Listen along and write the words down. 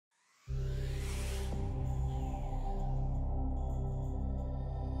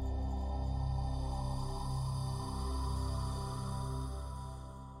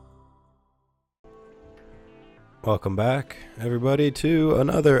Welcome back, everybody, to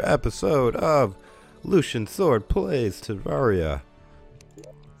another episode of Lucian Sword Plays Terraria.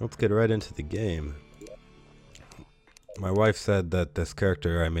 Let's get right into the game. My wife said that this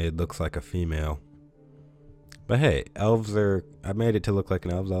character I made looks like a female. But hey, I made it to look like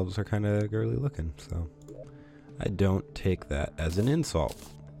an elf. Elves are kind of girly looking, so I don't take that as an insult.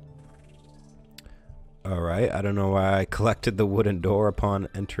 Alright, I don't know why I collected the wooden door upon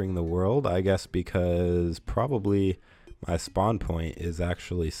entering the world. I guess because probably my spawn point is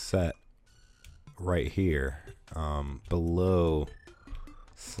actually set right here.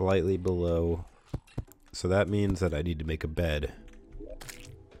 Slightly below. So that means that I need to make a bed.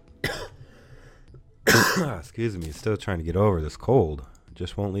 Excuse me, still trying to get over this cold.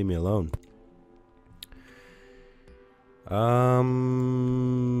 Just won't leave me alone.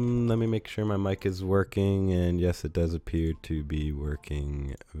 Let me make sure my mic is working, and yes, it does appear to be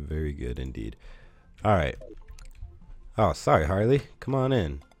working very good indeed. Alright. Oh, sorry, Harley. Come on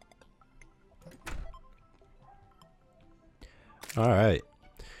in. Alright.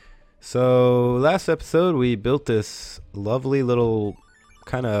 So, last episode, we built this lovely little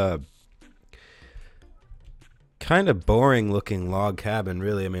kind of boring looking log cabin,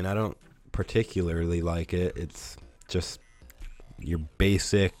 really. I mean, I don't particularly like it. It's just your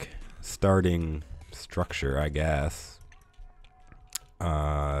basic starting structure, I guess.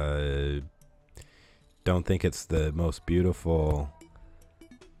 Don't think it's the most beautiful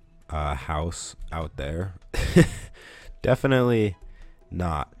house out there. Definitely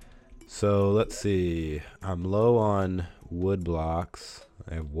not. So let's see. I'm low on wood blocks.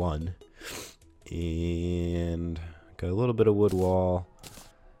 I have one. And got a little bit of wood wall.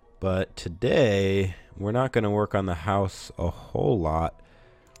 But today, we're not going to work on the house a whole lot.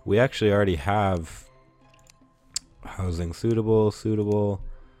 We actually already have housing suitable.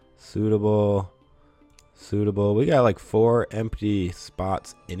 We got like 4 empty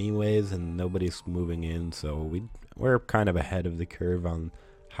spots anyways, and nobody's moving in. So we're kind of ahead of the curve on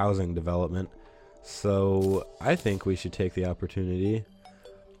housing development. So I think we should take the opportunity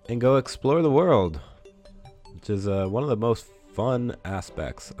and go explore the world, which is one of the most fun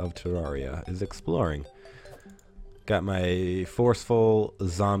aspects of Terraria, is exploring. Got my forceful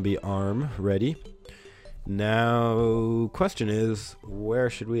zombie arm ready. Now, question is, where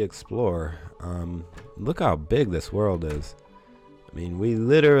should we explore? Look how big this world is. I mean, we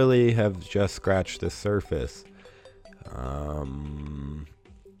literally have just scratched the surface.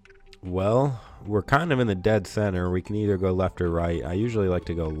 Well, we're kind of in the dead center. We can either go left or right. I usually like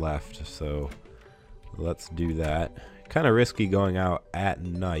to go left, so let's do that. Kind of risky going out at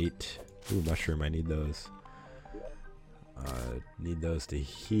night. Ooh, mushroom, I need those. Need those to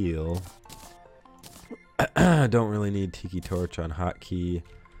heal. Don't really need tiki torch on hotkey.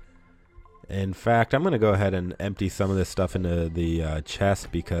 In fact, I'm going to go ahead and empty some of this stuff into the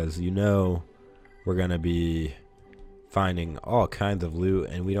chest, because you know we're going to be finding all kinds of loot,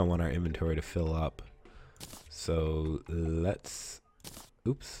 and we don't want our inventory to fill up. So let's...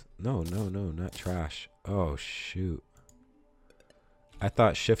 Oops. No, not trash. Oh, shoot. I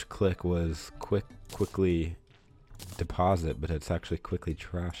thought shift click was quickly deposit, but it's actually quickly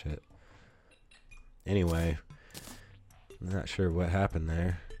trash it. Anyway, I'm not sure what happened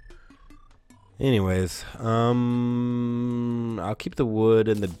there. Anyways, I'll keep the wood,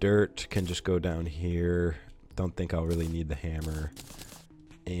 and the dirt can just go down here. Don't think I'll really need the hammer.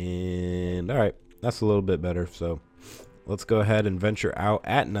 And alright, that's a little bit better. So let's go ahead and venture out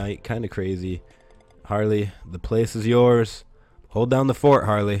at night. Kind of crazy. Harley, the place is yours. Hold down the fort,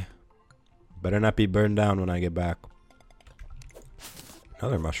 Harley. Better not be burned down when I get back.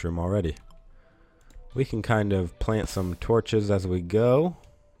 Another mushroom already. We can kind of plant some torches as we go.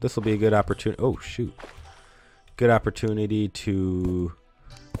 This will be a good opportunity. Oh, shoot. Good opportunity to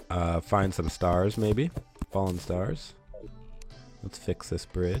find some stars, maybe. Fallen stars. Let's fix this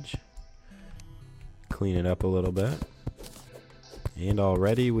bridge. Clean it up a little bit. And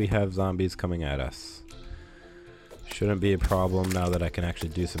already we have zombies coming at us. Shouldn't be a problem now that I can actually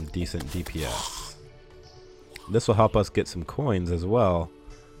do some decent DPS. This will help us get some coins as well,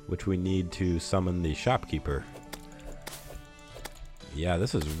 which we need to summon the shopkeeper. Yeah,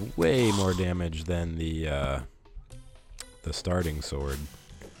 this is way more damage than the starting sword.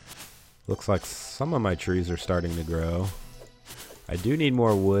 Looks like some of my trees are starting to grow. I do need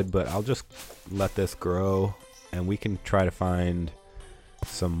more wood, but I'll just let this grow, and we can try to find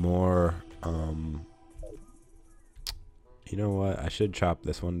some more. You know what? I should chop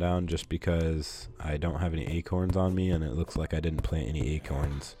this one down just because I don't have any acorns on me, and it looks like I didn't plant any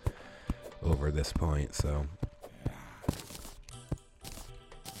acorns over this point, so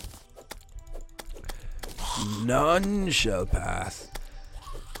None shall pass.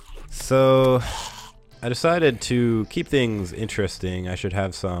 So I decided to keep things interesting. I should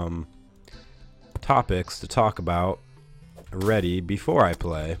have some topics to talk about ready before I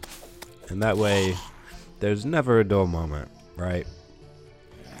play. And that way there's never a dull moment, right?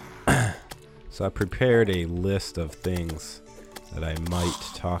 So I prepared a list of things that I might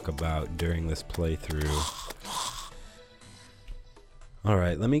talk about during this playthrough.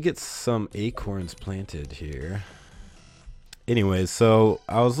 Alright, let me get some acorns planted here. Anyways, so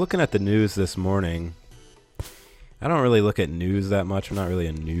I was looking at the news this morning. I don't really look at news that much. I'm not really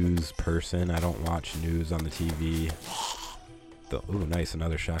a news person. I don't watch news on the TV. Ooh, nice,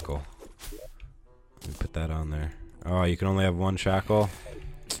 another shackle. Let me put that on there. Oh, you can only have one shackle?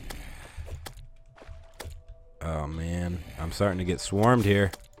 Oh man, I'm starting to get swarmed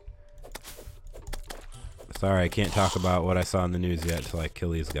here. Sorry, I can't talk about what I saw in the news yet till I kill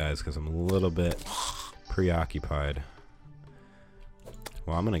these guys because I'm a little bit preoccupied.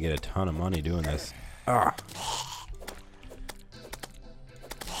 Well, I'm gonna get a ton of money doing this. Ah.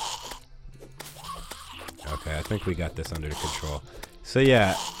 Okay, I think we got this under control. So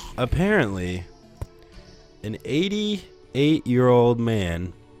yeah, apparently an 88-year-old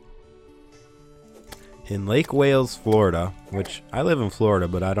man in Lake Wales, Florida, which I live in Florida,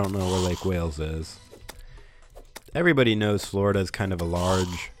 but I don't know where Lake Wales is. Everybody knows Florida is kind of a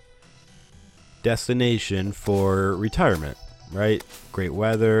large destination for retirement, right? Great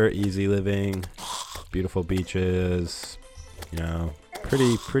weather, easy living, beautiful beaches, you know,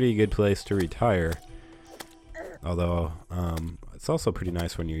 pretty good place to retire. Although, it's also pretty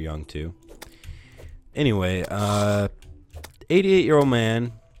nice when you're young too. Anyway, 88-year-old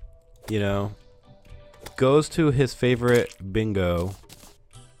man, you know, goes to his favorite bingo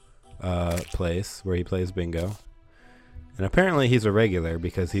place where he plays bingo. And apparently he's a regular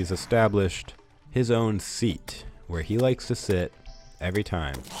because he's established his own seat where he likes to sit every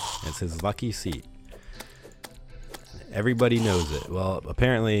time. It's his lucky seat. Everybody knows it. Well,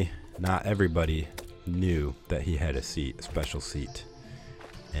 apparently not everybody knew that he had a seat, a special seat.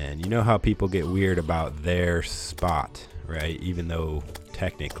 And you know how people get weird about their spot, right? Even though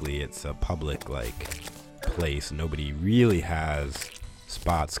technically it's a public place, nobody really has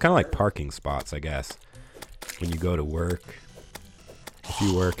spots. Kind of like parking spots, I guess. When you go to work, if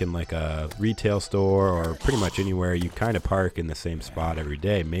you work in like a retail store or pretty much anywhere, you kind of park in the same spot every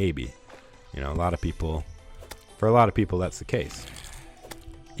day, maybe. You know, for a lot of people that's the case.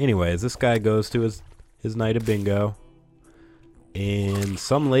 Anyways, this guy goes to his night of bingo, and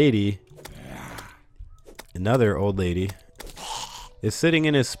some lady, another old lady, is sitting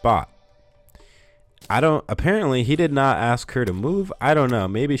in his spot. Apparently he did not ask her to move. I don't know,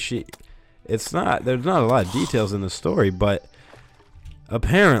 maybe there's not a lot of details in the story, but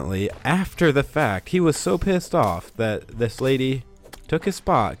apparently after the fact, he was so pissed off that this lady took his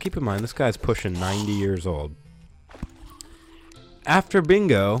spot. Keep in mind, this guy's pushing 90 years old. After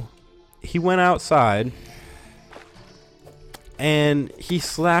bingo, he went outside and he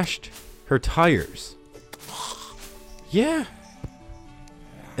slashed her tires. Yeah.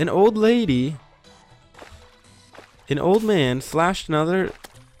 An old man slashed another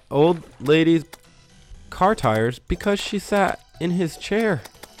old lady's car tires because she sat in his chair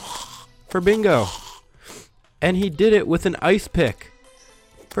for bingo. And he did it with an ice pick.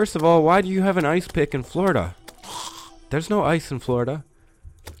 First of all, why do you have an ice pick in Florida? There's no ice in Florida.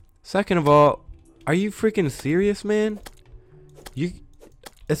 Second of all, are you freaking serious, man?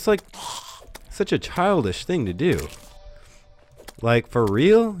 It's like such a childish thing to do. Like, for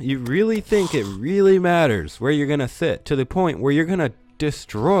real? You really think it really matters where you're gonna sit to the point where you're gonna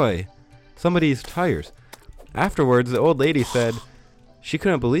destroy somebody's tires? Afterwards, the old lady said she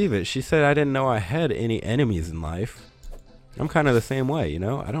couldn't believe it. She said, I didn't know I had any enemies in life. I'm kind of the same way, you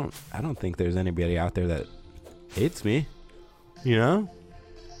know? I don't think there's anybody out there that hates me, you know?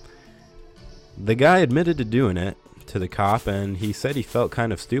 The guy admitted to doing it to the cop, and he said he felt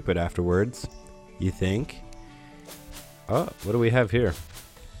kind of stupid afterwards. You think? Oh, what do we have here?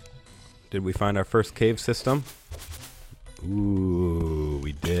 Did we find our first cave system? Ooh,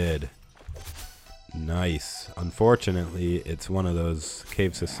 we did. Nice. Unfortunately, it's one of those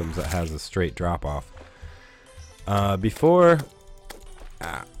cave systems that has a straight drop off. Before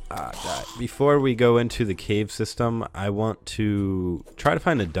we go into the cave system, I want to try to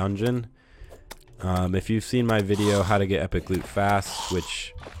find a dungeon. If you've seen my video, How to Get Epic Loot Fast,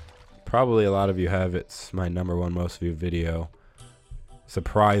 which probably a lot of you have, it's my #1 most viewed video.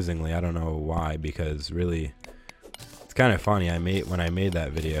 Surprisingly, I don't know why, because really, it's kind of funny. When I made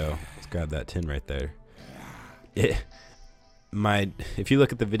that video, let's grab that tin right there. if you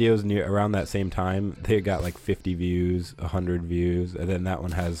look at the videos near around that same time, they got like 50 views, 100 views, and then that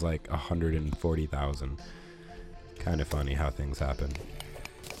one has like 140,000. Kind of funny how things happen.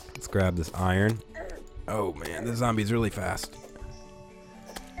 Let's grab this iron. Oh man, the zombie's really fast.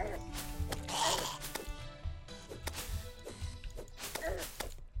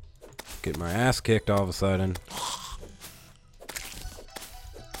 Get my ass kicked all of a sudden.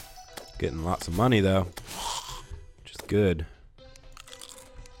 Getting lots of money though, which is good.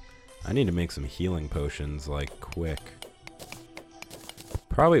 I need to make some healing potions like quick.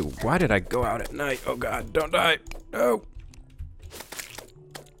 Probably, why did I go out at night? Oh god, don't die. No.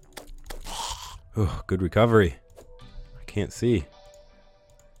 Oh, good recovery. I can't see.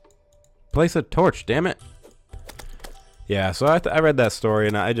 Place a torch, damn it. Yeah, so I read that story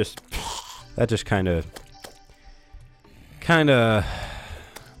and that just kind of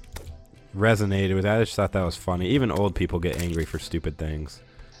resonated with it. I just thought that was funny. Even old people get angry for stupid things.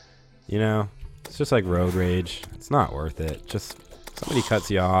 You know, it's just like road rage. It's not worth it. Just somebody cuts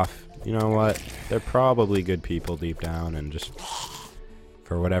you off. You know what? They're probably good people deep down and just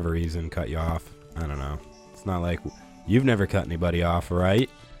for whatever reason cut you off. I don't know. It's not like you've never cut anybody off, right?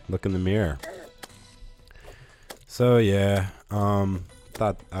 Look in the mirror. So yeah,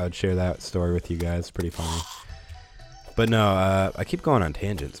 thought I would share that story with you guys. Pretty funny. But no, I keep going on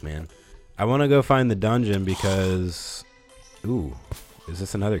tangents, man. I want to go find the dungeon because... Ooh, is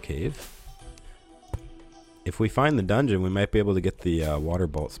this another cave? If we find the dungeon, we might be able to get the water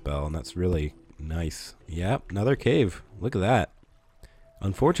bolt spell, and that's really nice. Yep, another cave. Look at that.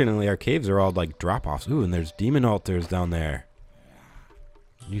 Unfortunately, our caves are all like drop-offs. Ooh, and there's demon altars down there.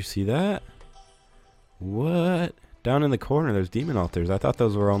 You see that? What? Down in the corner, there's demon altars. I thought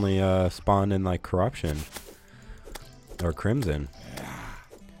those were only spawned in like corruption or crimson.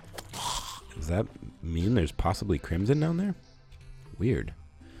 Does that mean there's possibly crimson down there? Weird.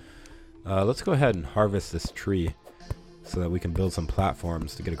 Let's go ahead and harvest this tree so that we can build some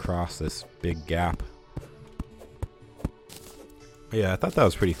platforms to get across this big gap. Yeah, I thought that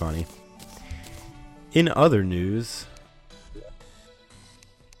was pretty funny. In other news,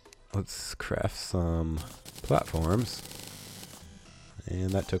 let's craft some platforms.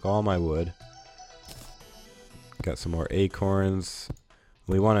 And that took all my wood. Got some more acorns.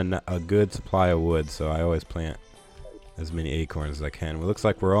 We want a good supply of wood, so I always plant as many acorns as I can. Well, it looks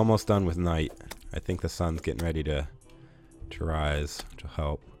like we're almost done with night. I think the sun's getting ready to rise, which will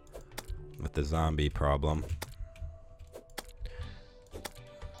help with the zombie problem.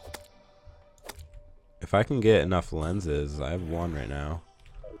 If I can get enough lenses, I have one right now.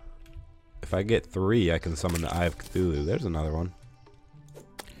 If I get 3, I can summon the Eye of Cthulhu. There's another one.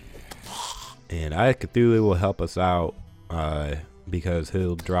 And Eye of Cthulhu will help us out because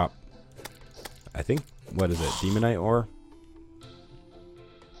he'll drop, I think, what is it, Demonite ore?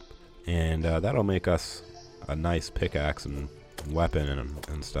 And that'll make us a nice pickaxe and weapon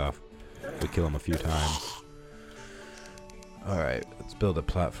and stuff. We kill him a few times. Alright, let's build a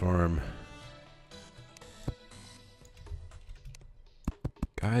platform.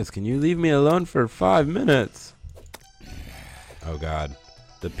 Guys, can you leave me alone for 5 minutes? Oh god.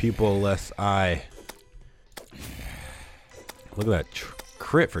 The pupilless eye. Look at that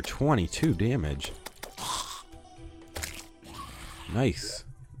crit for 22 damage. Nice.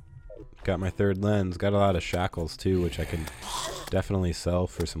 Got my 3rd lens. Got a lot of shackles too, which I can definitely sell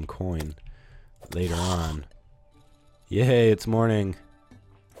for some coin later on. Yay, it's morning.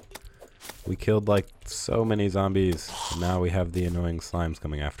 We killed like so many zombies. And now we have the annoying slimes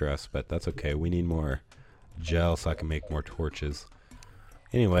coming after us, but that's okay. We need more gel so I can make more torches.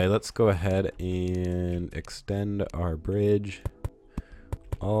 Anyway, let's go ahead and extend our bridge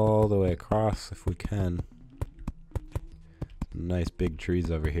all the way across if we can. Nice big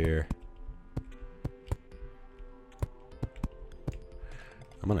trees over here.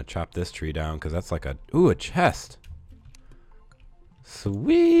 I'm gonna chop this tree down because that's like a chest.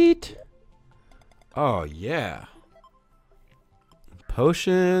 Sweet. Oh yeah.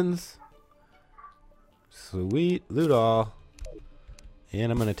 Potions. Sweet. Loot all. And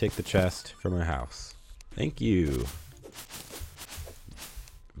I'm gonna take the chest from our house. Thank you.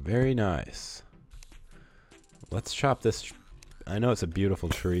 Very nice. Let's chop this. I know it's a beautiful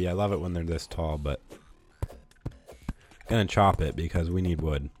tree. I love it when they're this tall, but I'm gonna chop it because we need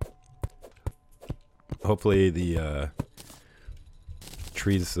wood. Hopefully the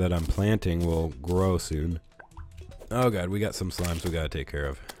trees that I'm planting will grow soon. Oh god, we got some slimes we gotta take care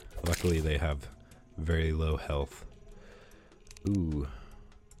of. Luckily they have very low health. Ooh.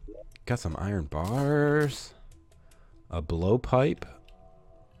 Got some iron bars. A blowpipe.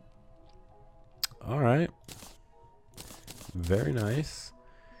 Alright. Very nice.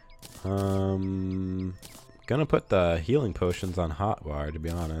 Gonna put the healing potions on hotbar, to be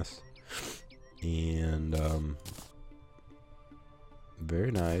honest. And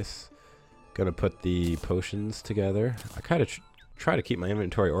very nice. Gonna put the potions together. I kind of try to keep my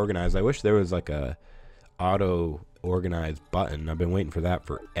inventory organized. I wish there was like a auto organize button. I've been waiting for that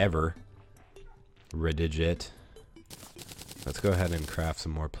forever. Redigit. Let's go ahead and craft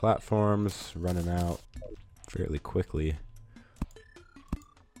some more platforms. Running out fairly quickly.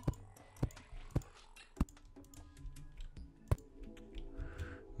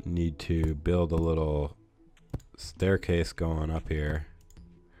 Need to build a little staircase going up here.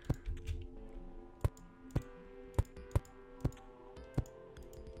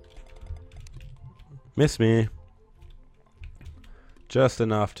 Miss me. Just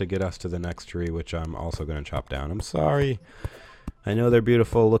enough to get us to the next tree, which I'm also going to chop down. I'm sorry. I know they're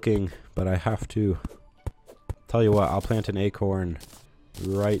beautiful looking, but I have to. Tell you what, I'll plant an acorn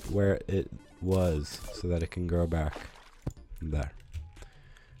right where it was so that it can grow back. There.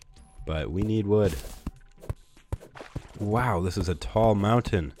 But we need wood. Wow, this is a tall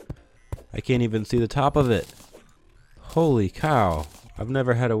mountain. I can't even see the top of it. Holy cow. I've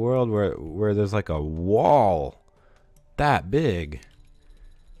never had a world where there's like a wall that big.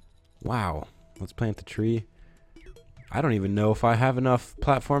 Wow. Let's plant the tree. I don't even know if I have enough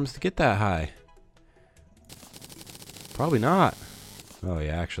platforms to get that high. Probably not. Oh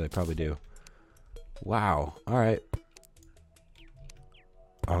yeah, actually I probably do. Wow. Alright.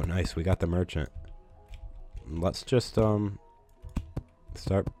 Oh nice, we got the merchant. Let's just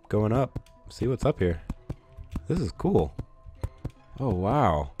start going up. See what's up here. This is cool. Oh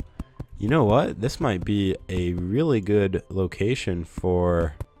wow. You know what? This might be a really good location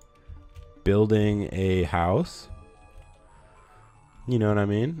for building a house. You know what I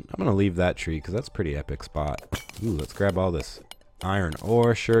mean? I'm gonna leave that tree because that's a pretty epic spot. Ooh, let's grab all this iron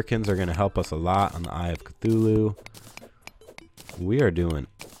ore. Shurikens are gonna help us a lot on the Eye of Cthulhu. We are doing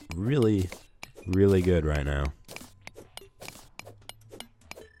really, really good right now.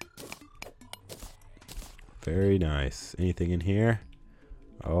 Very nice. Anything in here?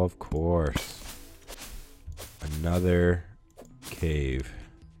 Oh, of course. Another cave.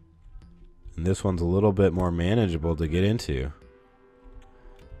 And this one's a little bit more manageable to get into.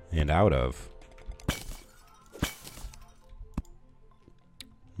 And out of.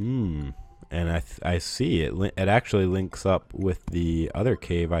 And I see it. It actually links up with the other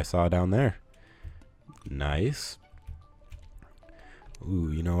cave I saw down there. Nice.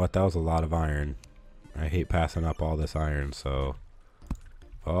 Ooh, you know what? That was a lot of iron. I hate passing up all this iron, so...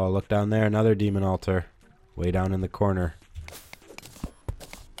 Oh, look down there. Another demon altar. Way down in the corner.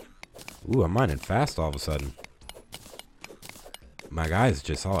 Ooh, I'm mining fast all of a sudden. My guy's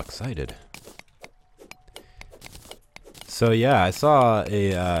just all excited. So yeah, I saw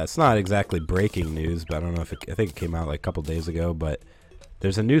a, it's not exactly breaking news, but I don't know if I think it came out like a couple days ago, but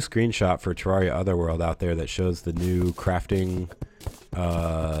there's a new screenshot for Terraria Otherworld out there that shows the new crafting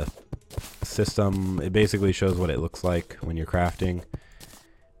system. It basically shows what it looks like when you're crafting.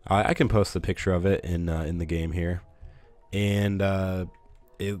 I can post the picture of it in the game here. And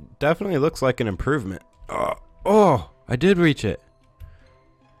it definitely looks like an improvement. Oh, I did reach it.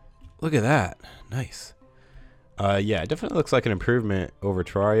 Look at that. Nice. Yeah, it definitely looks like an improvement over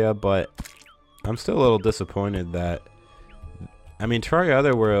Terraria, but I'm still a little disappointed that... I mean, Terraria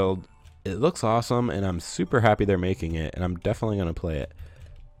Otherworld, it looks awesome, and I'm super happy they're making it, and I'm definitely going to play it.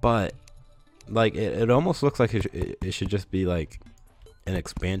 But, like, it almost looks like it should just be, like, an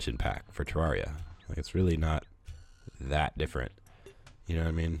expansion pack for Terraria. Like, it's really not that different. You know what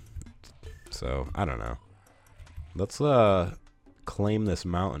I mean? So, I don't know. Let's claim this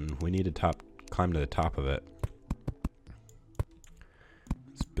mountain. We need to climb to the top of it.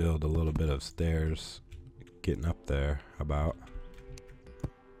 Let's build a little bit of stairs getting up there. How about?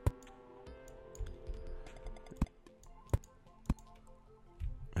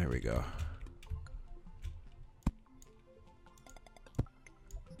 There we go.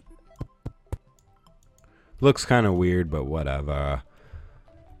 Looks kind of weird, but whatever.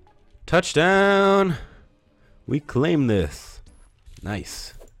 Touchdown! We claim this.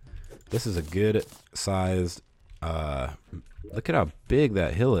 Nice. This is a good sized, look at how big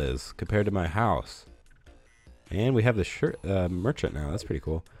that hill is compared to my house. And we have the merchant now. That's pretty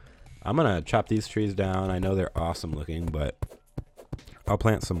cool. I'm gonna chop these trees down. I know they're awesome looking, but I'll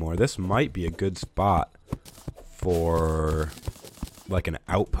plant some more. This might be a good spot for like an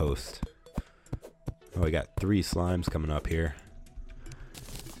outpost. Oh, we got 3 slimes coming up here.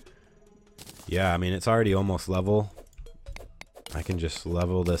 Yeah, I mean, it's already almost level. I can just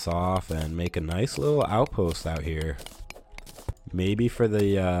level this off and make a nice little outpost out here. Maybe for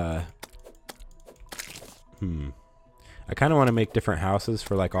the, I kind of want to make different houses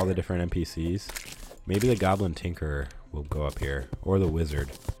for like all the different NPCs. Maybe the Goblin Tinkerer will go up here, or the Wizard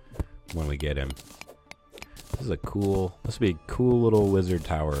when we get him. This would be a cool little wizard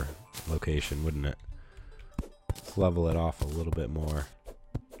tower location, wouldn't it? Let's level it off a little bit more.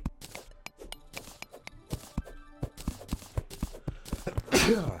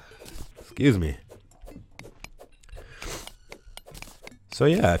 Excuse me. So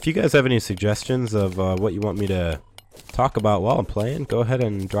yeah, if you guys have any suggestions of what you want me to talk about while I'm playing, go ahead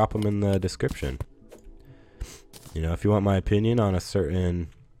and drop them in the description. You know, if you want my opinion on a certain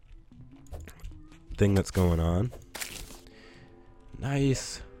thing that's going on.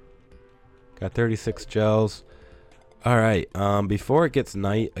 Nice. Got 36 gels. Alright, before it gets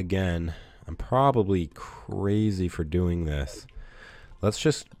night again, I'm probably crazy for doing this. Let's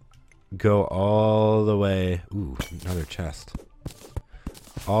just go all the way. Ooh, another chest.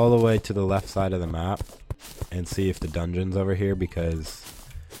 All the way to the left side of the map and see if the dungeon's over here, because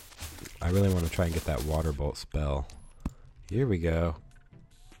I really want to try and get that water bolt spell. Here we go.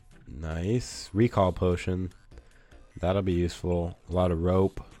 Nice. Recall potion. That'll be useful. A lot of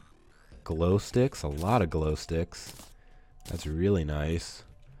rope. Glow sticks. A lot of glow sticks. That's really nice.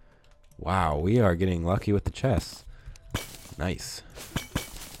 Wow, we are getting lucky with the chests. Nice.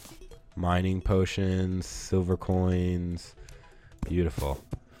 Mining potions. Silver coins. Beautiful.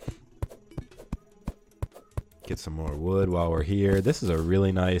 Get some more wood while we're here. This is a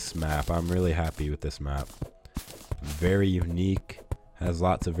really nice map. I'm really happy with this map. Very unique. Has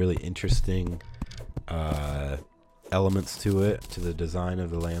lots of really interesting elements to it, to the design of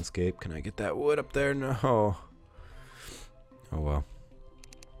the landscape. Can I get that wood up there? No. Oh well.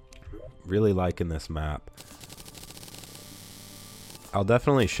 Really liking this map. I'll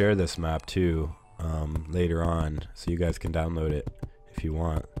definitely share this map too later on, so you guys can download it if you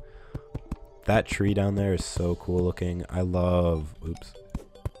want. That tree down there is so cool looking. I love,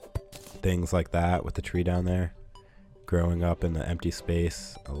 things like that with the tree down there growing up in the empty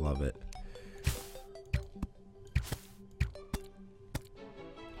space. I love it.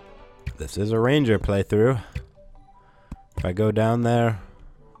 This is a Ranger playthrough. If I go down there,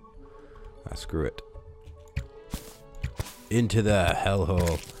 screw it. Into the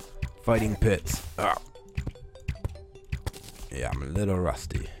hellhole. Fighting pits. Oh. Yeah, I'm a little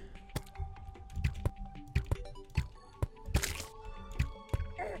rusty.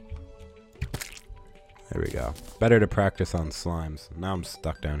 There we go. Better to practice on slimes. Now I'm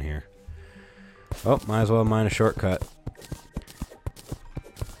stuck down here. Oh, might as well mine a shortcut.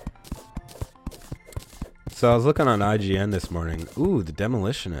 So I was looking on IGN this morning. Ooh, the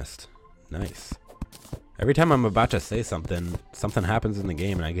Demolitionist. Nice. Every time I'm about to say something, something happens in the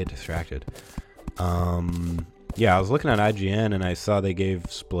game and I get distracted. Yeah, I was looking at IGN and I saw they gave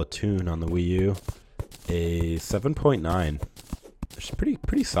Splatoon on the Wii U a 7.9. Which is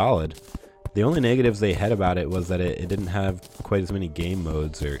pretty solid. The only negatives they had about it was that it didn't have quite as many game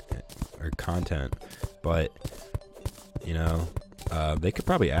modes or content. But, you know, they could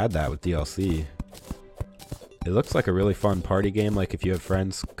probably add that with DLC. It looks like a really fun party game, like if you have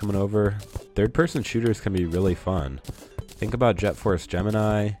friends coming over. Third-person shooters can be really fun. Think about Jet Force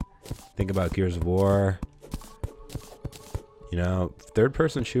Gemini. Think about Gears of War. You know,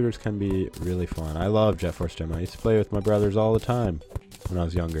 third-person shooters can be really fun. I love Jet Force Gemini. I used to play with my brothers all the time when I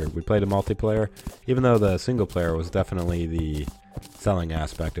was younger. We played a multiplayer. Even though the single player was definitely the selling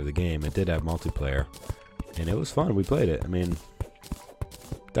aspect of the game, it did have multiplayer. And it was fun. We played it. I mean,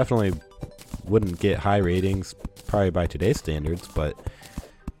 definitely wouldn't get high ratings probably by today's standards, but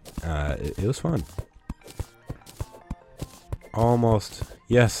it was fun. Almost.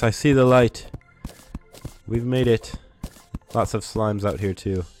 Yes, I see the light. We've made it. Lots of slimes out here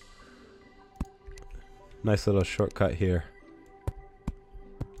too. Nice little shortcut here.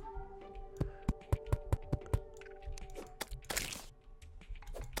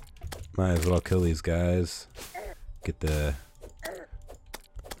 Might as well kill these guys. Get the...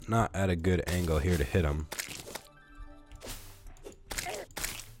 Not at a good angle here to hit them. There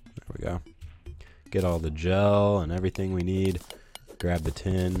we go. Get all the gel and everything we need. Grab the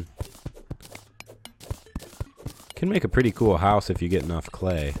tin. Can make a pretty cool house if you get enough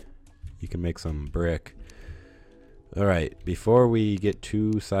clay. You can make some brick. Alright, before we get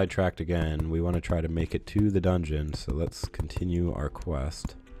too sidetracked again, we want to try to make it to the dungeon, so let's continue our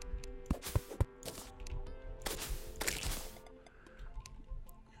quest.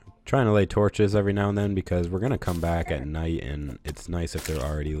 Trying to lay torches every now and then because we're going to come back at night and it's nice if they're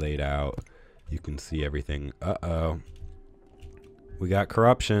already laid out. You can see everything. Uh-oh. We got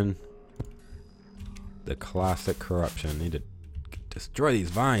corruption. The classic corruption. Need to Destroy these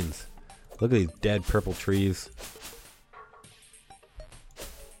vines. Look at these dead purple trees.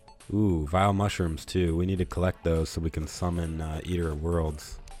 Ooh, vile mushrooms too. We need to collect those so we can summon Eater of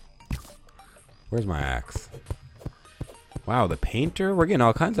Worlds. Where's my axe? Wow, the painter? We're getting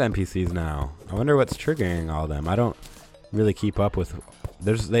all kinds of NPCs now. I wonder what's triggering all of them. I don't really keep up with...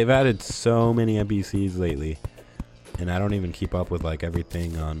 They've added so many NPCs lately. And I don't even keep up with like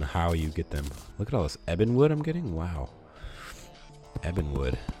everything on how you get them. Look at all this ebon wood I'm getting. Wow. Ebon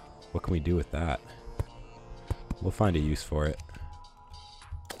wood. What can we do with that? We'll find a use for it.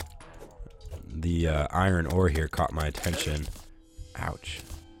 The iron ore here caught my attention. Ouch.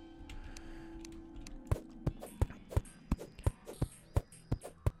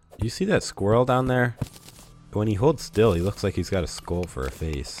 You see that squirrel down there? When he holds still, he looks like he's got a skull for a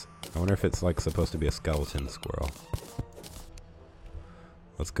face. I wonder if it's like supposed to be a skeleton squirrel.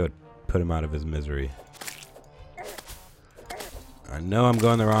 Let's go put him out of his misery. I know I'm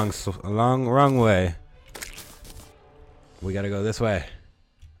going the wrong way. We gotta go this way.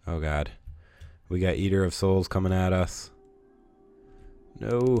 Oh god. We got Eater of Souls coming at us.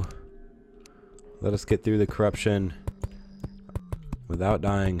 No. Let us get through the corruption without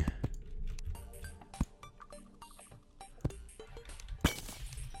dying.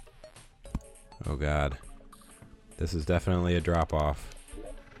 Oh god. This is definitely a drop off.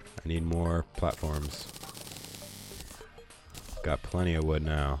 I need more platforms. Got plenty of wood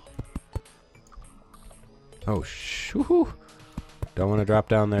now. Oh shoo! Don't want to drop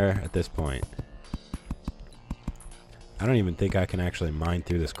down there at this point. I don't even think I can actually mine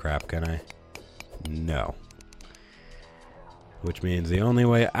through this crap, can I? No. Which means the only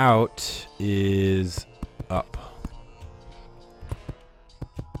way out is up.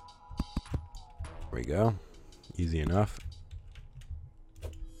 There we go. Easy enough.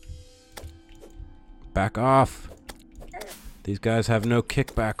 Back off. These guys have no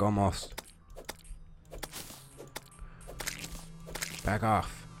kickback almost. Back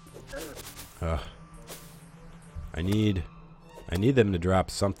off. Ugh. I need them to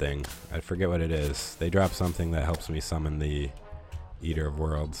drop something. I forget what it is. They drop something that helps me summon the Eater of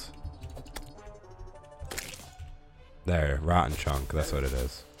Worlds. There, rotten chunk. That's what it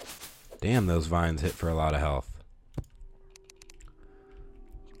is. Damn, those vines hit for a lot of health.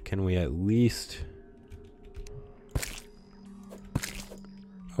 Can we at least...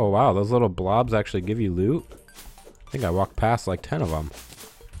 Oh wow, those little blobs actually give you loot? I think I walked past like 10 of them.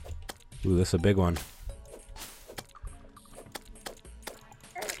 Ooh, this is a big one.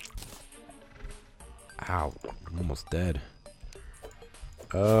 Ow, I'm almost dead.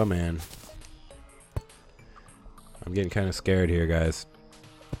 Oh man. I'm getting kind of scared here, guys.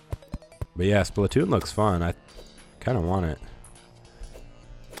 But yeah, Splatoon looks fun. I kind of want it.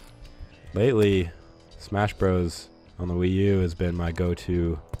 Lately, Smash Bros. On the Wii U has been my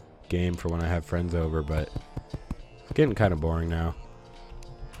go-to game for when I have friends over, but it's getting kind of boring now.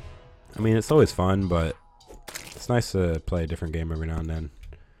 I mean, it's always fun, but it's nice to play a different game every now and then.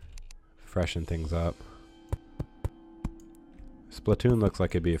 Freshen things up. Splatoon looks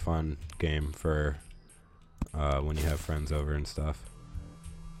like it'd be a fun game for when you have friends over and stuff.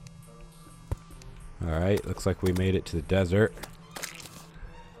 Alright, looks like we made it to the desert.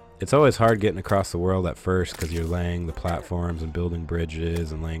 It's always hard getting across the world at first because you're laying the platforms and building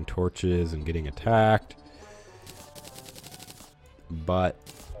bridges and laying torches and getting attacked. But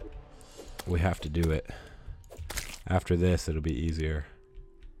we have to do it. After this, it'll be easier.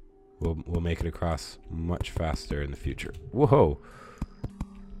 We'll make it across much faster in the future. Whoa!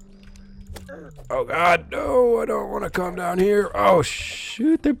 Oh god, no! I don't want to come down here. Oh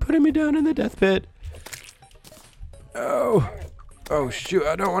shoot! They're putting me down in the death pit. Oh! Oh shoot!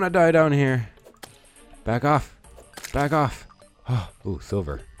 I don't want to die down here. Back off! Back off! Oh, ooh,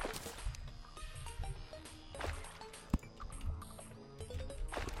 silver.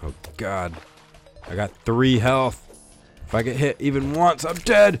 Oh god! I got 3 health. If I get hit even once, I'm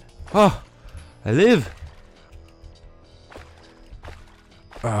dead. Oh, I live.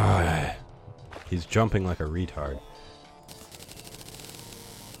 Oh, he's jumping like a retard.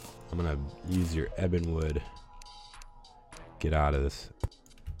 I'm gonna use your ebon wood. Get out of this.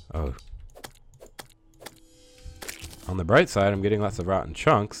 Oh. On the bright side, I'm getting lots of rotten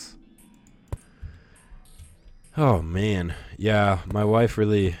chunks. Oh man, yeah, my wife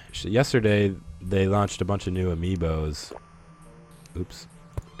really... Yesterday, they launched a bunch of new amiibos. Oops.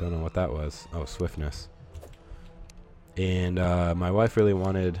 Don't know what that was. Oh, swiftness. And my wife really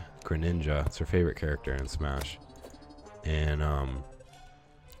wanted Greninja. It's her favorite character in Smash. And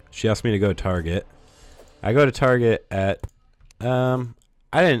she asked me to go to Target. I go to Target at... I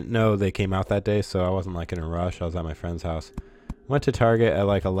didn't know they came out that day, so I wasn't like in a rush. I was at my friend's house. Went to Target at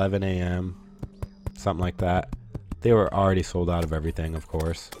like 11 a.m. Something like that. They were already sold out of everything, of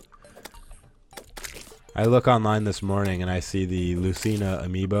course. I look online this morning and I see the Lucina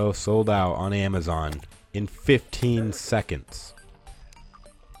amiibo sold out on Amazon in 15 seconds.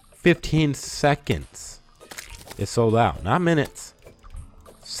 15 seconds. It sold out. Not minutes.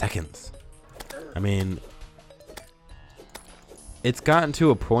 Seconds. I mean, it's gotten to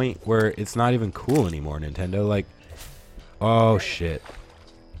a point where it's not even cool anymore, Nintendo. Like, oh shit.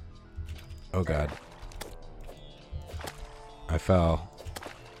 Oh god. I fell.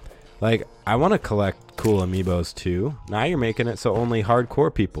 Like, I want to collect cool amiibos too. Now you're making it so only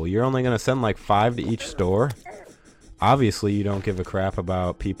hardcore people. You're only going to send like 5 to each store. Obviously, you don't give a crap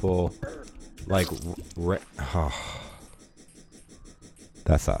about people like... Oh.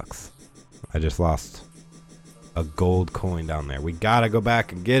 That sucks. I just lost a gold coin down there. We gotta go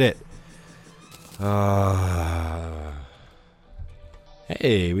back and get it.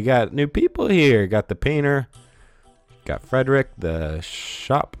 Hey, we got new people here. Got the painter. Got Frederick, the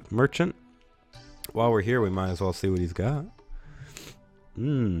shop merchant. While we're here, we might as well see what he's got.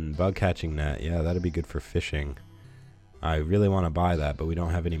 Bug catching net. Yeah, that'd be good for fishing. I really want to buy that, but we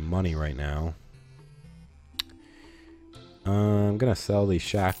don't have any money right now. I'm gonna sell these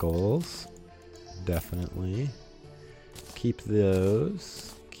shackles. Definitely. Keep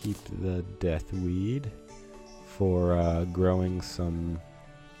those. Keep the death weed for growing some,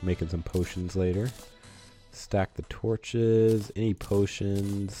 making some potions later. Stack the torches. Any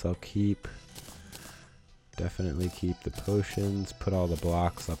potions I'll keep. Definitely keep the potions. Put all the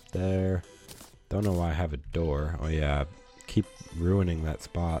blocks up there. Don't know why I have a door. Oh yeah, keep ruining that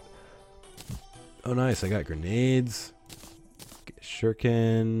spot. Oh nice, I got grenades.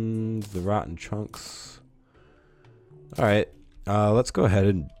 Shurikens, the rotten chunks. Alright, let's go ahead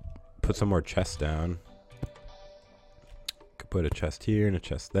and put some more chests down. Could put a chest here and a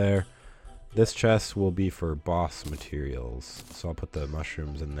chest there. This chest will be for boss materials. So I'll put the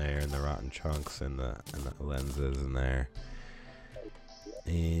mushrooms in there and the rotten chunks and the lenses in there.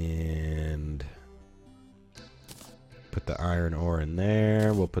 And put the iron ore in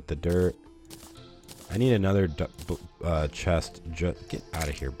there. We'll put the dirt. I need another chest. Get out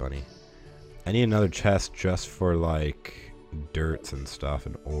of here, bunny. I need another chest just for like dirts and stuff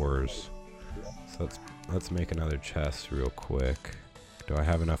and ores. So let's make another chest real quick. Do I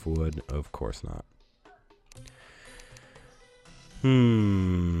have enough wood? Of course not.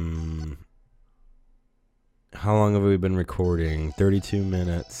 How long have we been recording? 32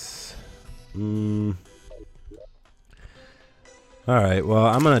 minutes. Alright, well,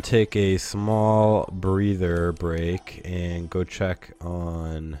 I'm going to take a small breather break and go check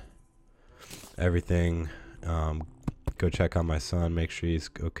on everything. Go check on my son, make sure he's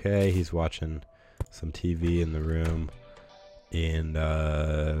okay. He's watching some TV in the room. And,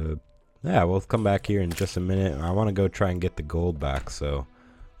 yeah, we'll come back here in just a minute. I want to go try and get the gold back, so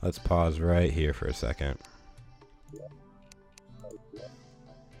let's pause right here for a second.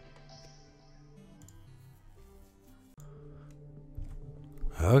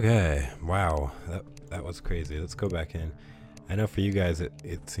 Okay, wow, that was crazy. Let's go back in. I know for you guys it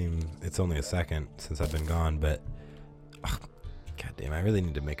seems it's only a second since I've been gone, but god damn, I really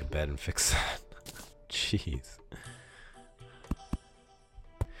need to make a bed and fix that. Jeez.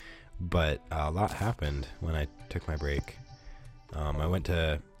 But a lot happened when I took my break. I went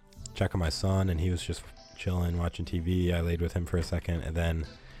to check on my son and he was just chilling watching TV. I laid with him for a second, and then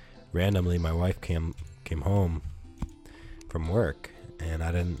randomly my wife came home from work. And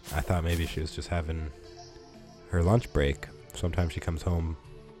I thought maybe she was just having her lunch break. Sometimes she comes home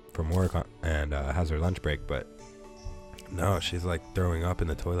from work and has her lunch break, but no, she's like throwing up in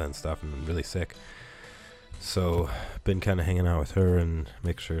the toilet and stuff and really sick. So been kind of hanging out with her and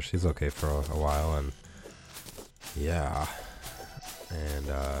make sure she's okay for a while, and yeah. And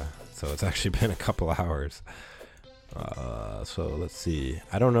so it's actually been a couple hours. So let's see.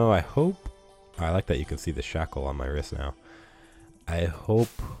 I don't know. I hope. I like that you can see the shackle on my wrist now. I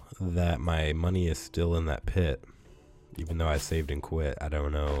hope that my money is still in that pit, even though I saved and quit. I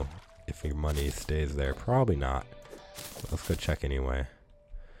don't know if your money stays there. Probably not. But let's go check anyway.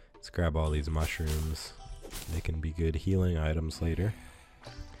 Let's grab all these mushrooms. They can be good healing items later.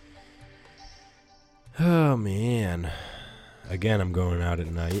 Oh man. Again, I'm going out at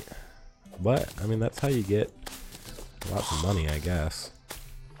night. But, I mean, that's how you get lots of money, I guess.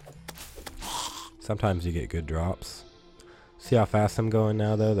 Sometimes you get good drops. See how fast I'm going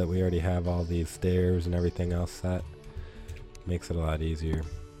now, though, that we already have all these stairs and everything else set? Makes it a lot easier.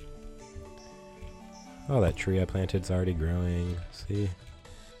 Oh, that tree I planted's already growing. See?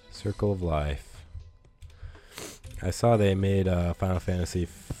 Circle of life. I saw they made Final Fantasy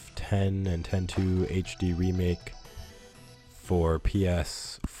X and X-2 HD remake for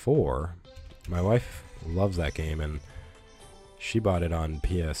PS4. My wife loves that game, and she bought it on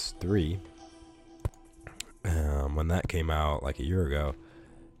PS3 when that came out like a year ago.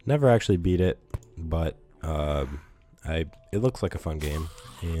 Never actually beat it, but it looks like a fun game,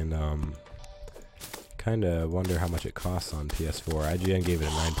 and kind of wonder how much it costs on PS4. IGN gave it a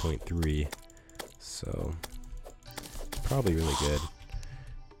 9.3, so probably really good.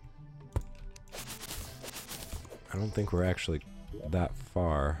 I don't think we're actually that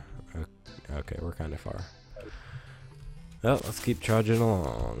far. Okay, we're kind of far. Well, let's keep trudging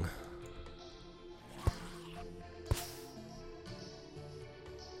along.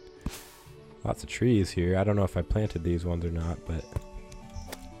 Lots of trees here. I don't know if I planted these ones or not, but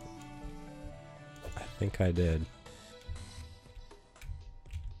I think I did.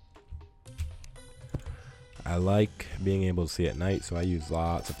 I like being able to see at night, so I use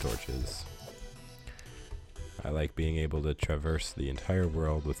lots of torches. I like being able to traverse the entire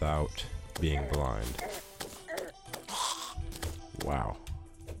world without being blind. Wow.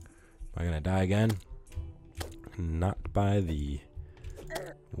 Am I gonna die again? Not by the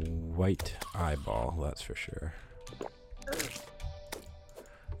white eyeball, that's for sure.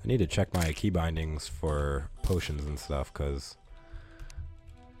 I need to check my key bindings for potions and stuff, because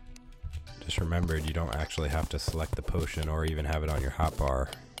just remembered you don't actually have to select the potion or even have it on your hotbar.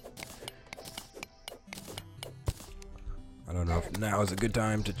 I don't know if now is a good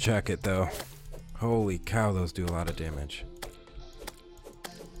time to check it though. Holy cow, those do a lot of damage.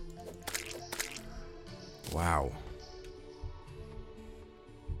 Wow.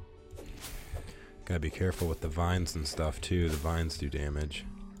 Gotta be careful with the vines and stuff too. The vines do damage.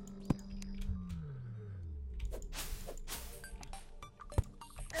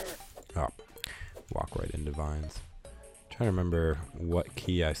 Oh, walk right into vines. Trying to remember what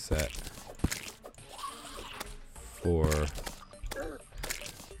key I set for.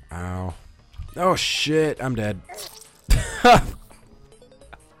 Ow. Oh shit, I'm dead.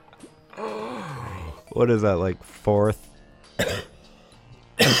 What is that, like fourth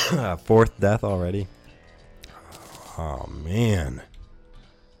death already? Oh man.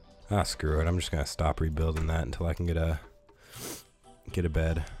 Ah, screw it. I'm just gonna stop rebuilding that until I can get a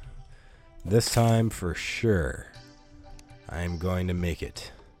bed. This time for sure I am going to make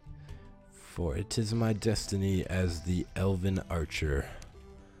it. For it is my destiny as the elven archer,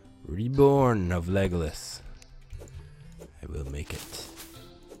 reborn of Legolas. I will make it.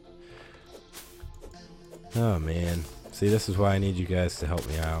 Oh man. See, this is why I need you guys to help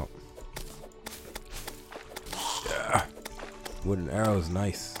me out. Yeah. Wooden arrows,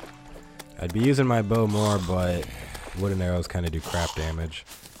 nice. I'd be using my bow more, but wooden arrows kind of do crap damage.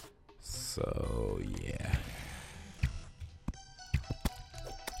 So, yeah.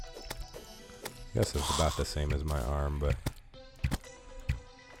 I guess it's about the same as my arm, but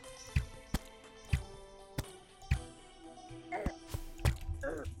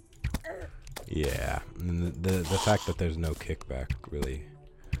yeah, and the fact that there's no kickback really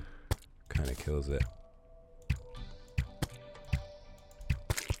kind of kills it.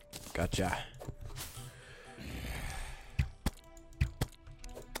 Gotcha.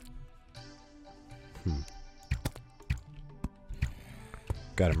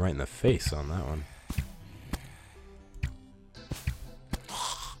 Got him right in the face on that one.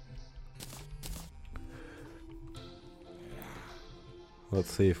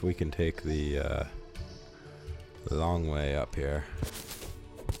 Let's see if we can take the long way up here.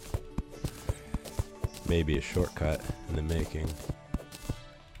 Maybe a shortcut in the making.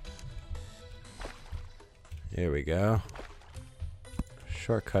 Here we go.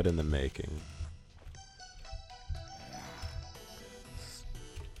 Shortcut in the making.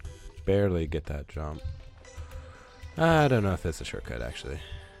 Barely get that jump. I don't know if it's a shortcut actually.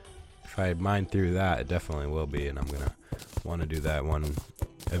 If I mine through that, it definitely will be, and I'm gonna want to do that one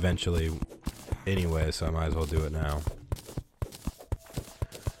eventually anyway, so I might as well do it now.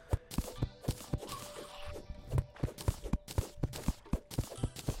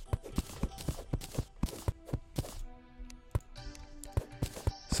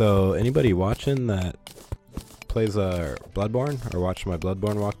 So anybody watching that plays Bloodborne or watched my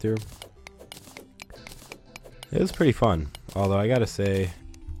Bloodborne walkthrough? It was pretty fun, although I gotta say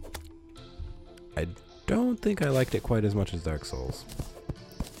I don't think I liked it quite as much as Dark Souls.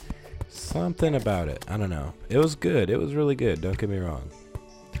 Something about it, I don't know. It was good, it was really good, don't get me wrong.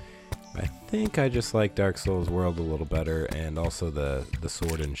 I think I just like Dark Souls world a little better, and also the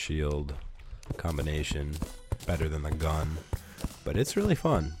sword and shield combination better than the gun. But it's really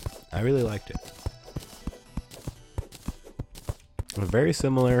fun. I really liked it. Very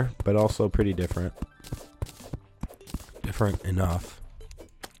similar, but also pretty different. Different enough.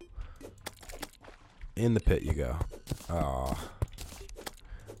 In the pit you go. Oh.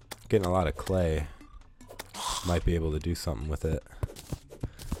 Getting a lot of clay. Might be able to do something with it.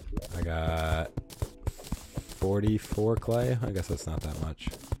 I got 44 clay. I guess that's not that much.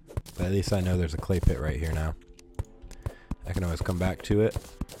 But at least I know there's a clay pit right here now. I can always come back to it.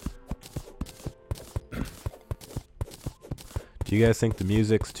 Do you guys think the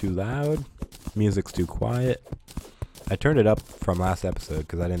music's too loud? Music's too quiet? I turned it up from last episode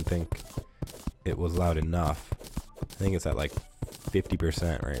because I didn't think it was loud enough. I think it's at like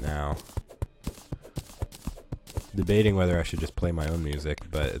 50% right now. Debating whether I should just play my own music,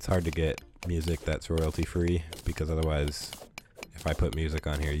 but it's hard to get music that's royalty free because otherwise, if I put music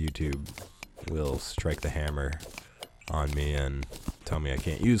on here, YouTube will strike the hammer on me and tell me I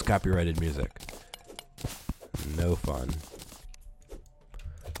can't use copyrighted music. No fun.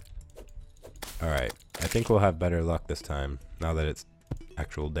 Alright, I think we'll have better luck this time now that it's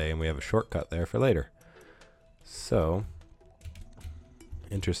actual day and we have a shortcut there for later. So,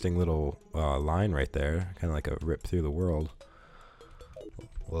 interesting little line right there, kind of like a rip through the world.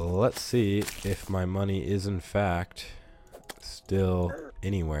 Well, let's see if my money is in fact still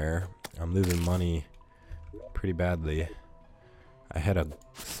anywhere. I'm losing money pretty badly. I had a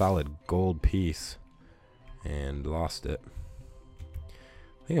solid gold piece and lost it.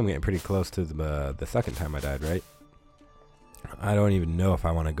 I think I'm getting pretty close to the second time I died, right? I don't even know if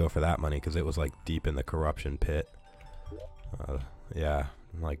I want to go for that money because it was like deep in the corruption pit. Yeah,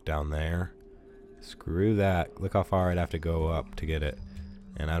 like down there. Screw that. Look how far I'd have to go up to get it.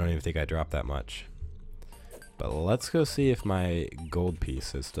 And I don't even think I dropped that much. But let's go see if my gold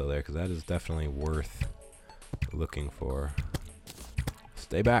piece is still there because that is definitely worth looking for.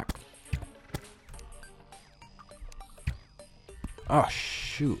 Stay back. Oh,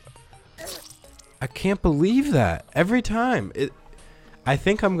 shoot. I can't believe that. Every time. I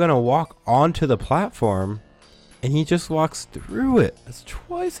think I'm going to walk onto the platform, and he just walks through it. That's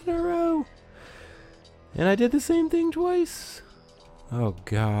twice in a row. And I did the same thing twice. Oh,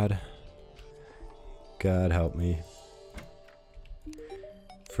 God. God help me.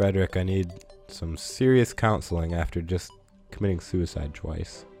 Frederick, I need some serious counseling after just committing suicide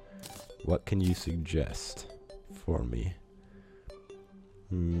twice. What can you suggest for me?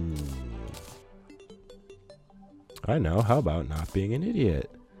 I know. How about not being an idiot?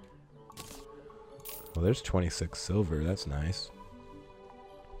 Well, there's 26 silver. That's nice.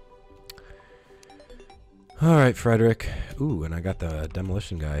 Alright, Frederick. Ooh, and I got the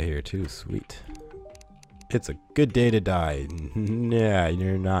demolition guy here too. Sweet. It's a good day to die. Nah,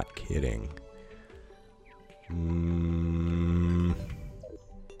 you're not kidding.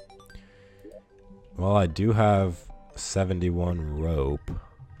 Well, I do have 71 rope,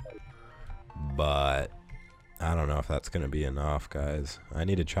 but I don't know if that's going to be enough, guys. I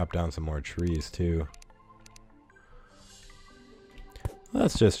need to chop down some more trees, too.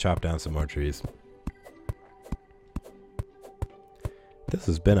 Let's just chop down some more trees. This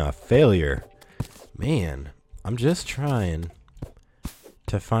has been a failure. Man, I'm just trying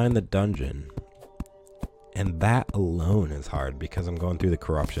to find the dungeon. And that alone is hard because I'm going through the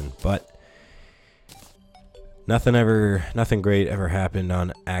corruption. But nothing great ever happened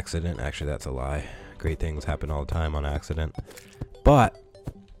on accident. Actually, that's a lie. Great things happen all the time on accident. But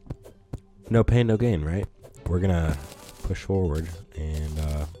no pain, no gain, right? We're going to push forward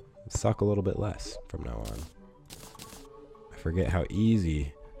and suck a little bit less from now on. I forget how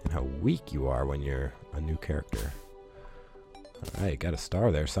easy and how weak you are when you're a new character. Alright, got a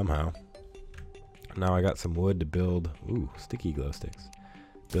star there somehow. Now I got some wood to build. Ooh, sticky glow sticks.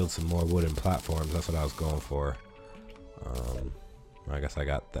 Build some more wooden platforms. That's what I was going for. I guess I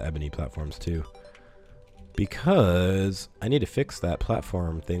got the ebony platforms too. Because I need to fix that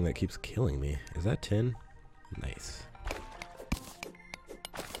platform thing that keeps killing me. Is that tin? Nice.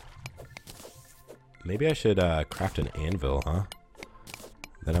 Maybe I should craft an anvil, huh?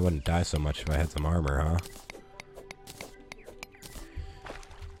 Then I wouldn't die so much if I had some armor, huh?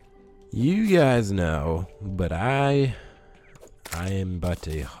 You guys know, but I am but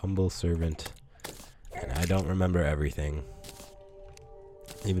a humble servant, and I don't remember everything.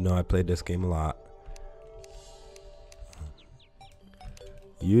 Even though I played this game a lot.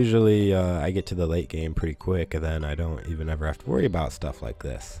 Usually, I get to the late game pretty quick, and then I don't even ever have to worry about stuff like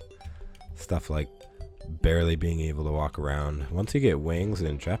this. Stuff like barely being able to walk around. Once you get wings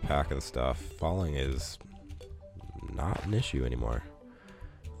and jetpack and stuff, falling is not an issue anymore.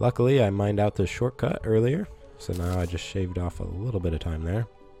 Luckily, I mined out the shortcut earlier, so now I just shaved off a little bit of time there.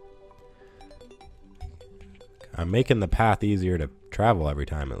 I'm making the path easier to try travel every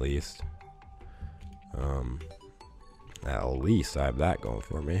time at least. At least I have that going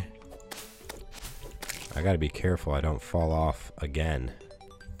for me. I gotta be careful I don't fall off again.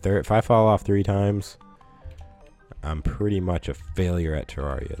 If I fall off 3 times, I'm pretty much a failure at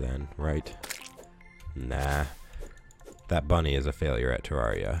Terraria then, right? Nah. That bunny is a failure at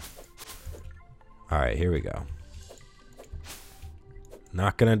Terraria. Alright, here we go.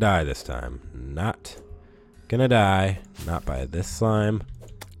 Not gonna die this time. Not gonna die. Not by this slime.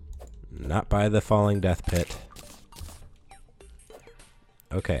 Not by the falling death pit.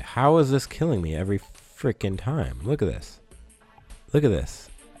 Okay, how is this killing me every freaking time? Look at this. Look at this.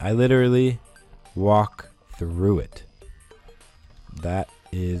 I literally walk through it. That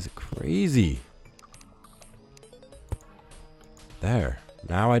is crazy. There.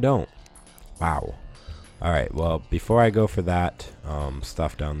 Now I don't. Wow. Alright, well, before I go for that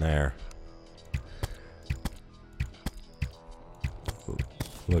stuff down there. Ooh,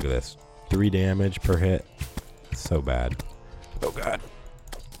 look at this. 3 damage per hit. So bad. Oh god.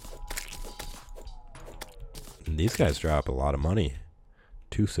 And these guys drop a lot of money.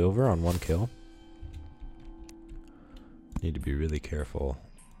 2 silver on 1 kill. Need to be really careful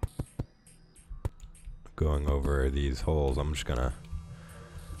going over these holes. I'm just gonna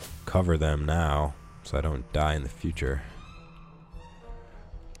cover them now so I don't die in the future.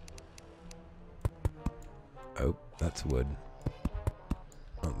 Oh, that's wood.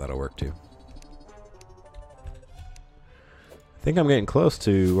 Oh, that'll work too. I think I'm getting close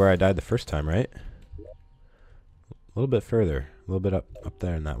to where I died the first time, right? A little bit further. A little bit up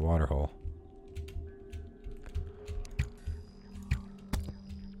there in that water hole.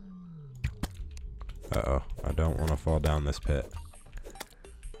 Uh-oh. I don't want to fall down this pit.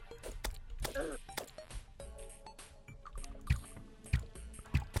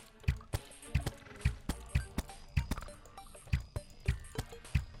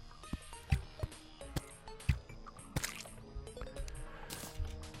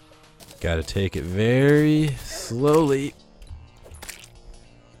 Gotta take it very slowly.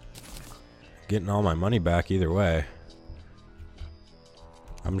 Getting all my money back either way.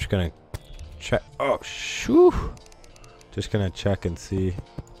 I'm just gonna check. Oh, shoo! Just gonna check and see.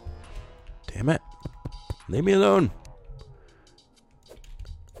 Damn it. Leave me alone.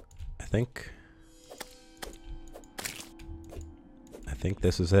 I think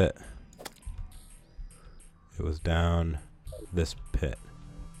this is it. It was down this pit.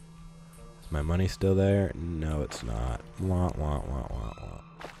 Is my money still there? No, it's not. Wah, wah, wah, wah, wah.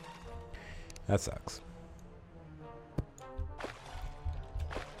 That sucks.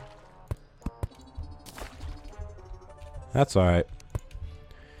 That's alright.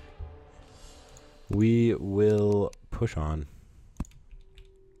 We will push on.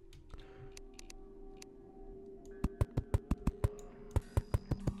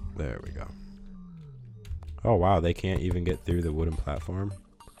 There we go. Oh wow, they can't even get through the wooden platform.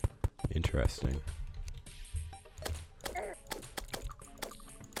 Interesting.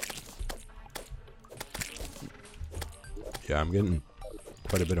 Yeah, I'm getting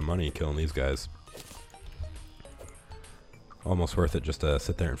quite a bit of money killing these guys. Almost worth it just to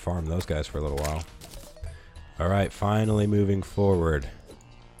sit there and farm those guys for a little while. Alright, finally moving forward.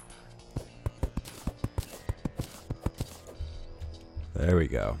 There we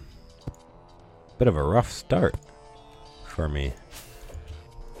go. Bit of a rough start for me.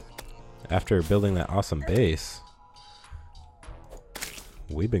 After building that awesome base,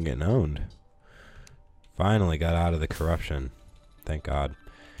 we've been getting owned. Finally got out of the corruption. Thank God.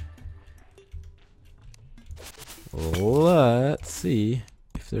 Let's see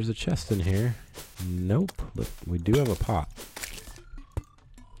if there's a chest in here. Nope, but we do have a pot.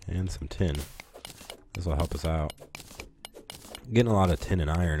 And some tin. This will help us out. Getting a lot of tin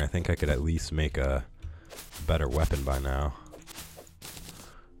and iron. I think I could at least make a better weapon by now.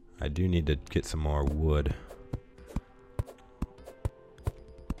 I do need to get some more wood.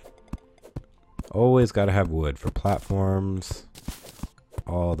 Always gotta have wood for platforms.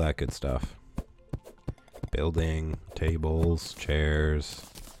 All that good stuff. Building, tables, chairs.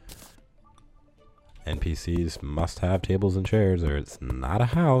 NPCs must have tables and chairs or it's not a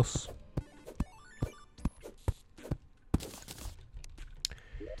house.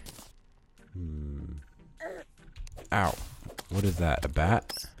 Ow. What is that? A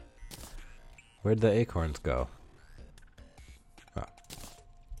bat? Where'd the acorns go? Oh.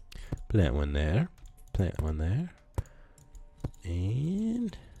 Plant one there. Plant one there.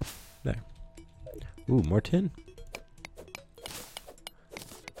 And there. Ooh, more tin.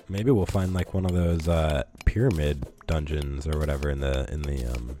 Maybe we'll find like one of those pyramid dungeons or whatever in the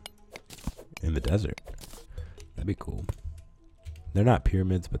desert. That'd be cool. They're not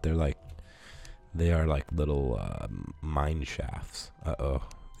pyramids, but they are like little mine shafts. Uh-oh.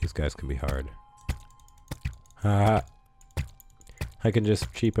 These guys can be hard. Haha. I can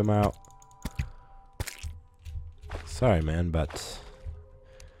just cheap him out. Sorry, man, but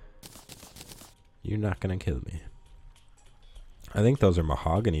you're not gonna kill me. I think those are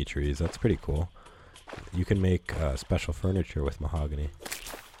mahogany trees. That's pretty cool. You can make special furniture with mahogany.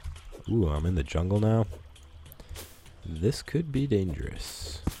 Ooh, I'm in the jungle now. This could be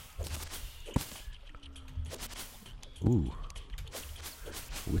dangerous. Ooh.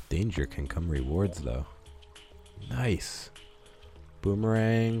 With danger can come rewards, though. Nice.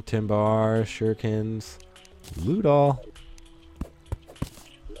 Boomerang, timbar, shurikens, loot all.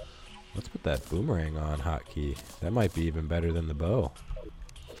 Let's put that boomerang on hotkey. That might be even better than the bow.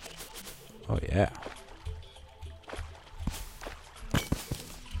 Oh yeah.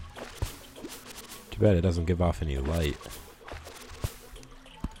 Too bad it doesn't give off any light.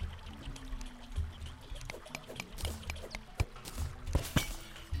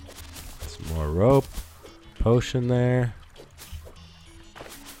 Some more rope. Potion there.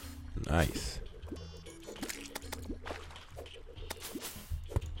 Nice.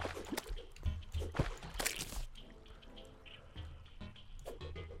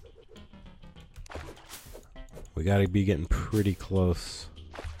 We gotta be getting pretty close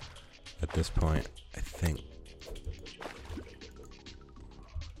at this point, I think,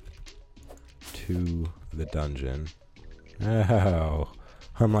 to the dungeon. Oh,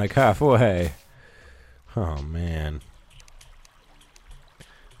 I'm like halfway. Oh man.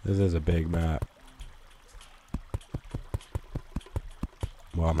 This is a big map.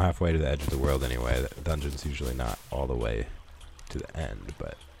 Well, I'm halfway to the edge of the world anyway. The dungeon's usually not all the way to the end,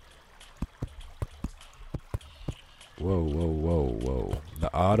 but... Whoa, whoa, whoa, whoa.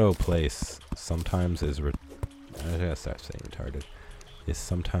 The auto place sometimes is... I gotta start saying retarded. Is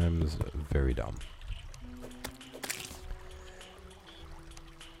sometimes very dumb.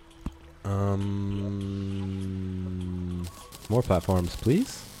 More platforms,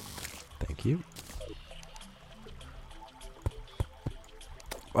 please. Thank you.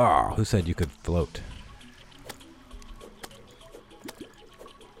 Oh, who said you could float?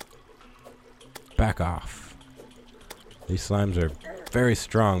 Back off. These slimes are very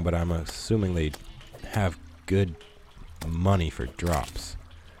strong, but I'm assuming they have good money for drops.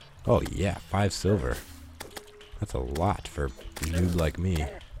 Oh yeah, 5 silver. That's a lot for a noob like me.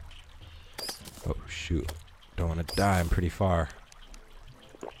 Oh shoot. Don't want to die, I'm pretty far.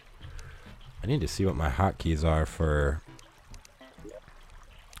 I need to see what my hotkeys are for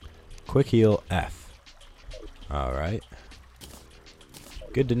quick heal F. Alright.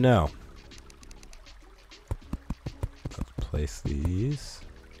 Good to know. Let's place these.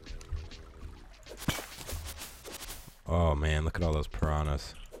 Oh man, look at all those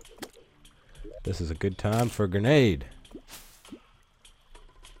piranhas. This is a good time for a grenade.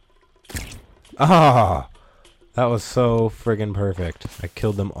 Ah! That was so friggin' perfect. I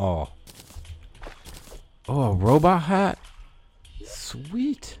killed them all. Oh, a robot hat?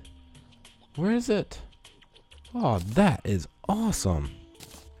 Sweet. Where is it? Oh, that is awesome.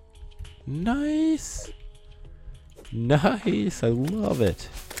 Nice. Nice. I love it.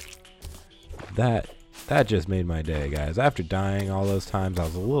 That just made my day, guys. After dying all those times, I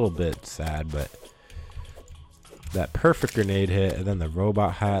was a little bit sad, but that perfect grenade hit and then the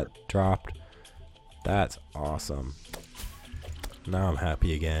robot hat dropped. That's awesome. Now I'm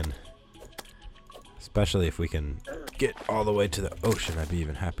happy again. Especially if we can get all the way to the ocean, I'd be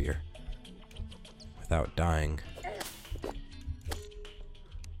even happier. Without dying.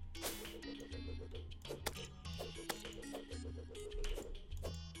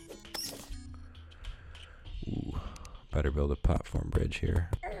 Ooh, better build a platform bridge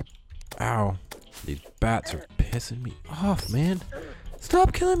here. Ow. These bats are pissing me off, man.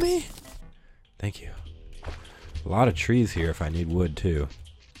 Stop killing me. Thank you. A lot of trees here if I need wood too.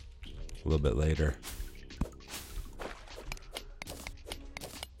 A little bit later.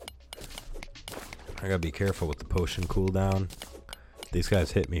 I gotta be careful with the potion cooldown. These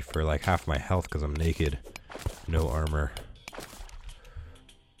guys hit me for like half my health because I'm naked. No armor.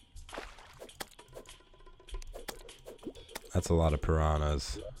 That's a lot of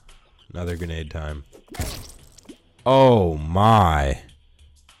piranhas. Another grenade time. Oh my.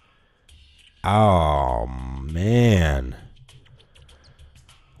 Oh man.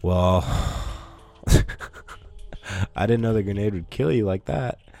 Well, I didn't know the grenade would kill you like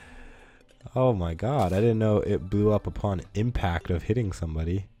that. Oh my god, I didn't know it blew up upon impact of hitting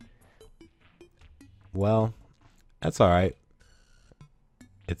somebody. Well, that's alright.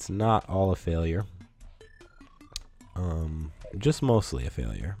 It's not all a failure. just mostly a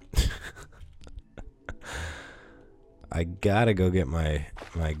failure. I gotta go get my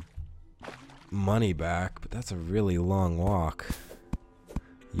money back, but that's a really long walk.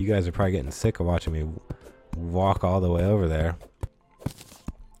 You guys are probably getting sick of watching me walk all the way over there.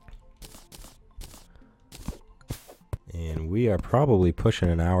 And we are probably pushing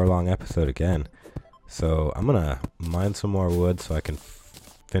an hour-long episode again. So I'm gonna mine some more wood so I can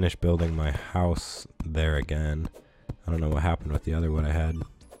finish building my house there again. I don't know what happened with the other wood I had.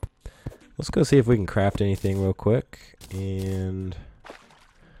 Let's go see if we can craft anything real quick. And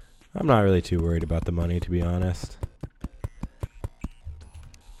I'm not really too worried about the money, to be honest.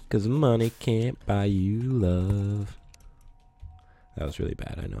 Because money can't buy you love. That was really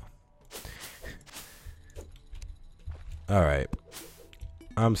bad, I know. Alright.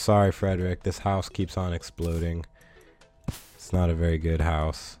 I'm sorry, Frederick. This house keeps on exploding. It's not a very good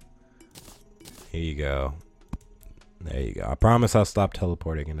house. Here you go. There you go. I promise I'll stop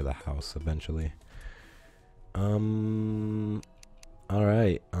teleporting into the house eventually. Alright.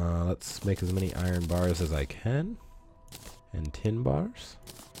 Let's make as many iron bars as I can. And tin bars.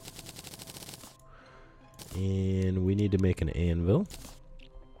 And we need to make an anvil.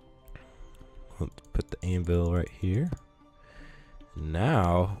 Let's put the anvil right here.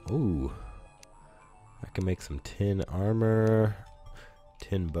 Now, ooh, I can make some tin armor,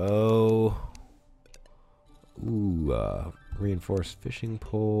 tin bow, ooh, reinforced fishing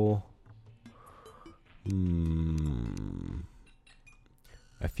pole.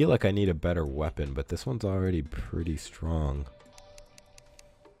 I feel like I need a better weapon, but this one's already pretty strong.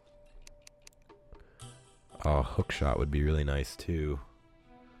 Oh, hook shot would be really nice too,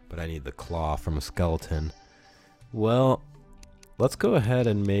 but I need the claw from a skeleton. Well, let's go ahead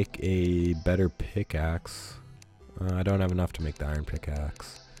and make a better pickaxe. I don't have enough to make the iron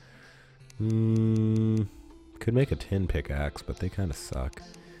pickaxe. Could make a tin pickaxe, but they kind of suck.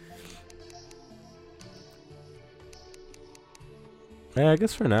 Yeah, I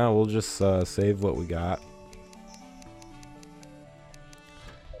guess for now we'll just save what we got.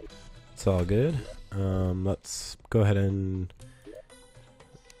 It's all good. Let's go ahead and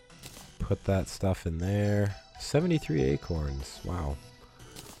put that stuff in there. 73 acorns. Wow.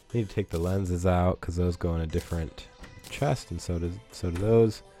 Need to take the lenses out because those go in a different chest, and so do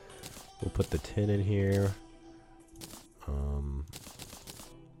those. We'll put the tin in here.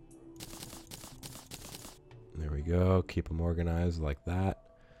 There we go. Keep them organized like that.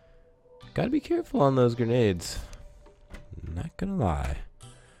 Gotta be careful on those grenades. Not gonna lie.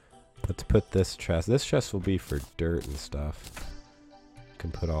 Let's put this chest. This chest will be for dirt and stuff.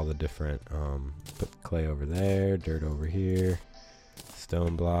 Can put all the different put clay over there, dirt over here,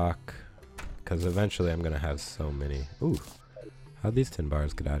 stone block, because eventually I'm gonna have so many. Ooh, how'd these tin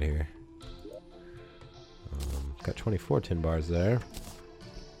bars get out of here? Got 24 tin bars there.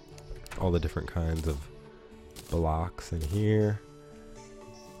 All the different kinds of blocks in here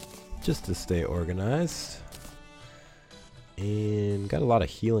just to stay organized. And got a lot of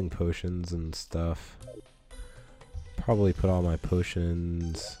healing potions and stuff. Probably put all my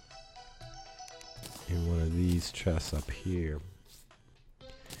potions in one of these chests up here.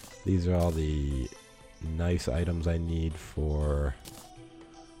 These are all the nice items I need for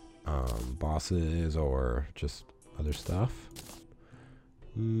bosses or just other stuff.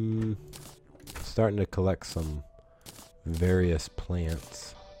 Starting to collect some various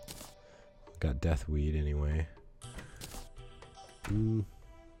plants. Got deathweed anyway.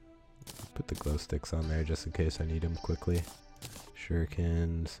 Put the glow sticks on there just in case I need them quickly.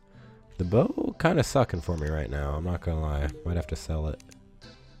 Shurikens. The bow kind of sucking for me right now. I'm not gonna lie. Might have to sell it.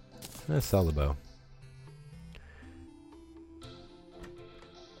 I'm gonna sell the bow.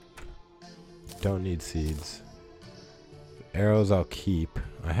 Don't need seeds. Arrows I'll keep.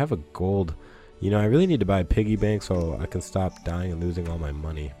 I have a gold. You know, I really need to buy a piggy bank so I can stop dying and losing all my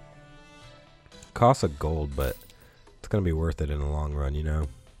money. Costs a gold, but it's gonna be worth it in the long run, you know.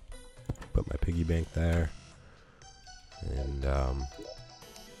 Put my piggy bank there. And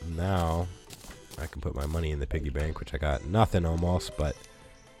now I can put my money in the piggy bank, which I got nothing almost, but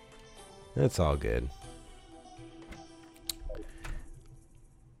it's all good.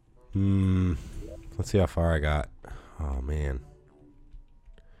 Let's see how far I got. Oh man.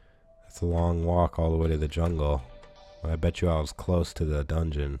 That's a long walk all the way to the jungle. I bet you I was close to the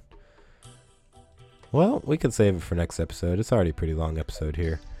dungeon. Well, we can save it for next episode. It's already a pretty long episode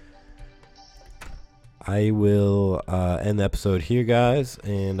here. I will end the episode here, guys,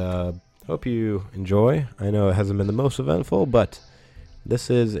 and hope you enjoy. I know it hasn't been the most eventful, but this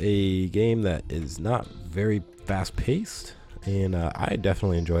is a game that is not very fast-paced, and I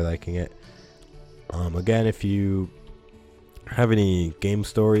definitely enjoy liking it. Again, if you have any game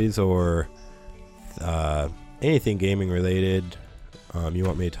stories or anything gaming related you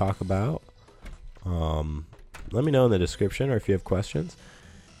want me to talk about, let me know in the description, or if you have questions.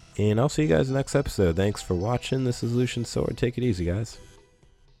 And I'll see you guys next episode. Thanks for watching. This is Lucian Sword. Take it easy, guys.